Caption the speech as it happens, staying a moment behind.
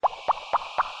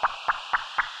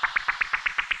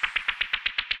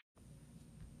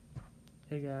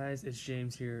Hey guys, it's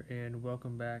James here, and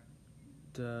welcome back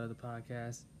to the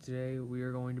podcast. Today we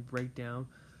are going to break down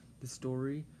the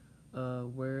story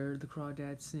where the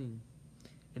Crawdads sing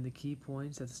and the key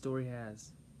points that the story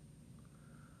has.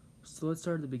 So let's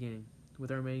start at the beginning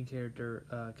with our main character,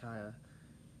 Kaya.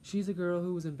 She's a girl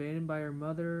who was abandoned by her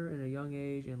mother at a young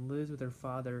age and lives with her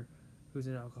father, who's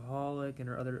an alcoholic, and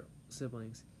her other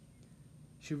siblings.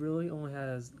 She really only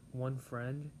has one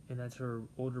friend, and that's her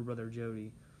older brother,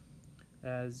 Jody,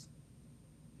 as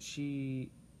she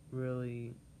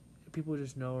really people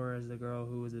just know her as the girl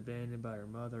who was abandoned by her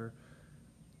mother,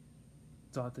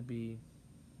 thought to be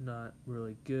not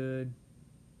really good.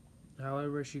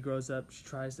 However, she grows up, she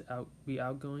tries to be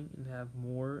outgoing and have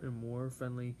more and more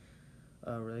friendly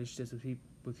relationships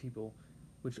with people,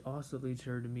 which also leads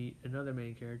her to meet another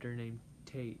main character named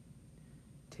Tate.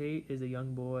 Tate is a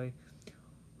young boy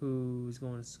who's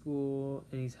going to school,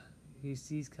 and he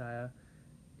sees Kaya,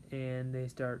 and they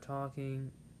start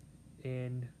talking,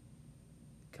 and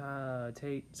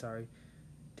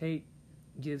Tate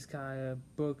gives Kaya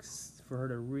books for her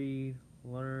to read,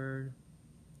 learn,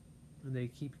 and they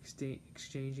keep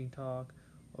exchanging talk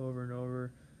over and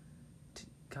over.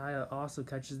 Kaya also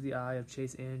catches the eye of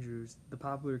Chase Andrews, the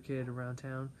popular kid around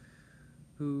town,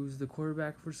 who's the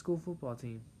quarterback for school football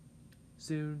team.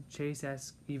 Soon, Chase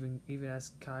even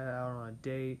asks Kaya out on a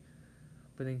date,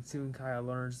 but then soon Kaya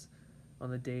learns on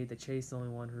the date that Chase only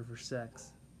wanted her for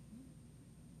sex.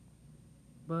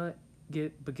 But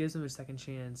gives him a second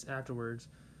chance afterwards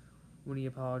when he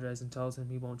apologizes and tells him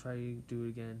he won't try to do it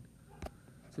again.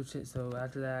 So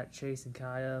after that, Chase and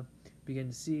Kaya begin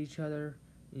to see each other,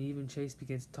 and even Chase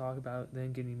begins to talk about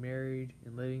them getting married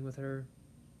and living with her.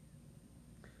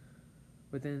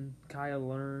 But then Kaya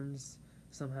learns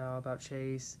somehow about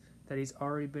Chase that he's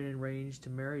already been arranged to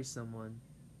marry someone,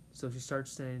 so she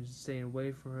starts staying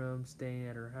away from him, staying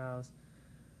at her house.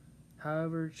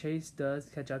 However, Chase does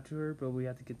catch up to her, but we'll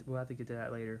have to get to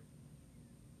that later.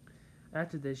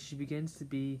 After this, she begins to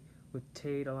be with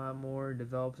Tate a lot more and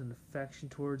develops an affection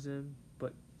towards him,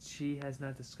 but she has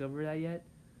not discovered that yet.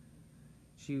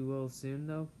 She will soon,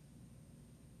 though.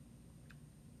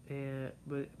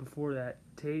 But before that,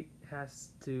 Tate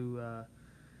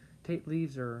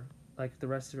leaves her like the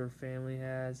rest of her family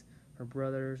has, her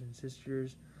brothers and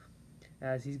sisters,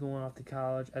 as he's going off to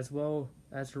college, as well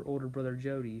as her older brother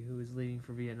Jody, who is leaving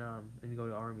for Vietnam and go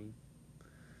to Army.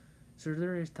 So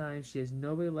during this time, she has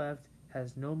nobody left,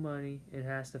 has no money, and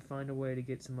has to find a way to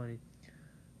get some money.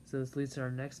 So this leads to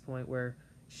our next point, where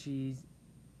she's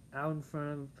out in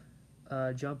front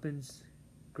of Jumpin's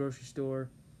grocery store.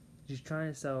 She's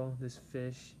trying to sell this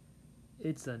fish.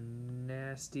 It's a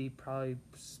nasty, probably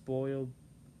spoiled,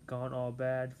 gone all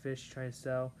bad fish trying to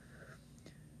sell.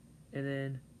 And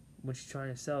then when she's trying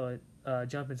to sell it,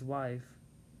 Jumpin's wife,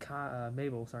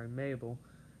 Mabel,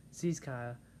 sees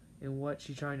Kaya, and what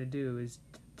she's trying to do is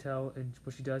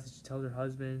what she does is she tells her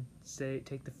husband,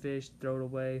 take the fish, throw it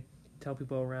away, tell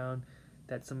people around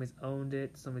that somebody's owned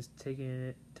it, somebody's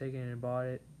taken it and bought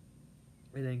it,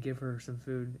 and then give her some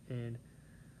food and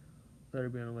let her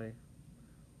be on the way.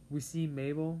 We see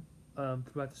Mabel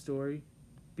throughout the story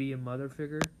be a mother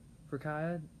figure for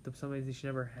Kaya, somebody that she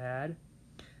never had,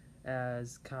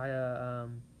 as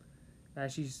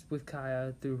she's with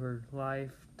Kaya through her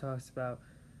life, talks about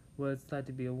what it's like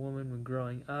to be a woman when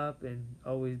growing up and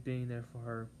always being there for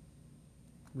her.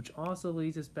 Which also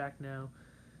leads us back now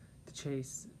to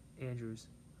Chase Andrews.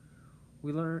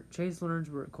 Chase learns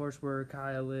where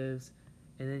Kaya lives,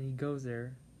 and then he goes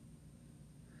there,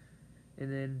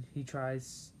 and then he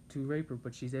tries to rape her,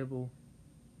 but she's able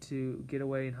to get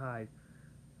away and hide.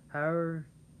 However,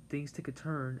 things take a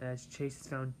turn as Chase is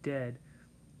found dead,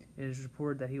 and it is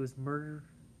reported that he was murdered.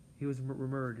 He was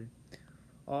murdered.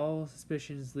 All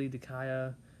suspicions lead to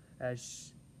Kaya,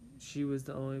 as she was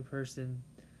the only person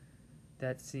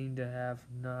that seemed to have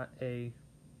not a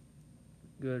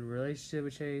good relationship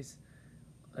with Chase,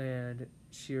 and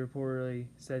she reportedly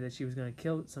said that she was going to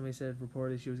kill. Somebody said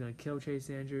reportedly she was going to kill Chase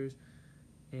Andrews,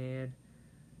 and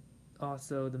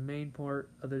also the main part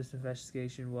of this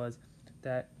investigation was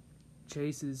that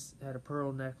Chase had a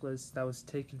pearl necklace that was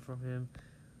taken from him.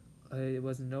 It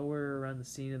was nowhere around the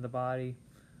scene of the body,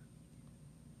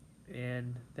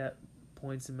 and that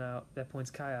points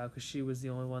Kaya out, because she was the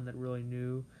only one that really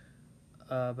knew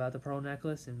about the pearl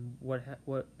necklace and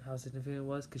how significant it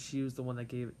was, because she was the one that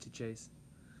gave it to Chase.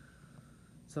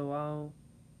 So while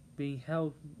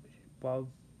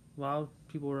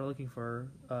people were looking for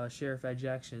her, Sheriff Ed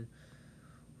Jackson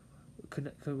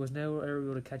was never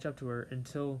able to catch up to her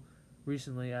until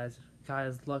recently, as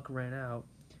Kaya's luck ran out.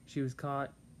 She was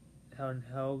caught,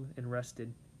 held and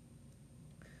arrested.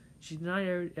 She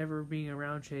denied ever being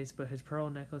around Chase, but his pearl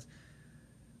necklace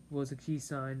was a key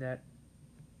sign that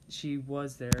she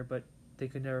was there, but they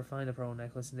could never find the pearl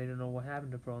necklace, and they didn't know what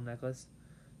happened to the pearl necklace.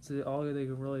 So all they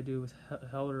could really do was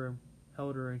held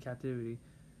her in captivity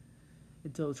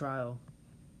until the trial.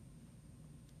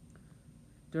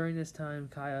 During this time,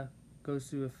 Kaya goes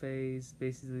through a phase.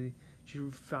 Basically, she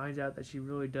finds out that she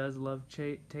really does love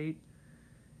Tate,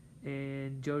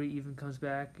 and Jody even comes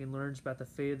back and learns about the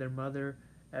fate of their mother,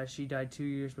 as she died 2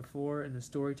 years before in the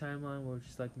story timeline, which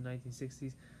is like the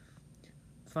 1960s.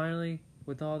 Finally,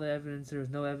 with all the evidence, there was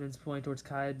no evidence pointing towards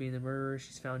Kaya being the murderer.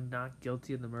 She's found not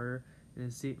guilty of the murder and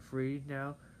is set free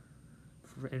now,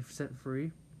 and set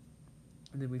free.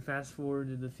 And then we fast forward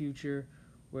to the future,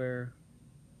 where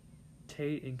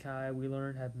Tate and Kaya, we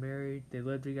learn, have married. They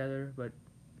live together, but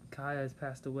Kaya has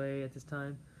passed away at this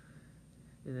time.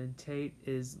 And then Tate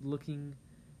is looking,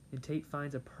 and Tate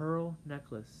finds a pearl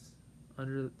necklace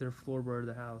under their floorboard of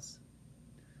the house.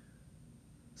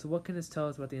 So what can this tell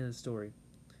us about the end of the story?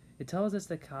 It tells us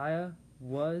that Kaya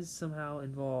was somehow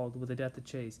involved with the death of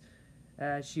Chase,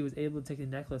 as she was able to take the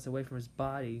necklace away from his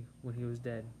body when he was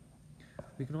dead.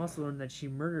 We can also learn that she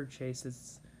murdered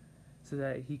Chase so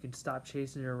that he could stop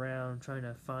chasing her around, trying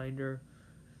to find her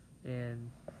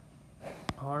and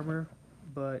harm her.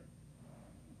 But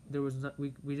there was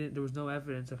no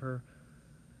evidence of her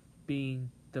being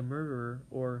the murderer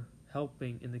or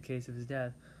helping in the case of his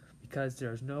death, because there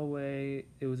was no way.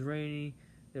 It was rainy.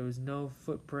 There was no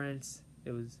footprints.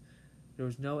 There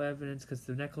was no evidence because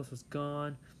the necklace was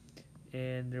gone,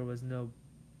 and there was no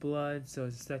blood. So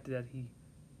it's suspected that he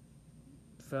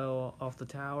fell off the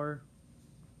tower.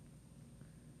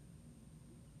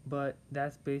 But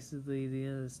that's basically the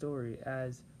end of the story,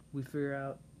 as we figure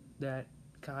out that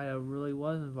Kaya really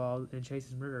was involved in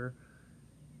Chase's murder,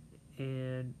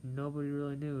 and nobody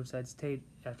really knew besides Tate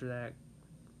after that.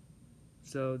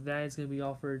 So that is going to be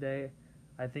all for today.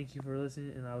 I thank you for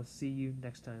listening, and I will see you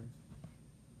next time.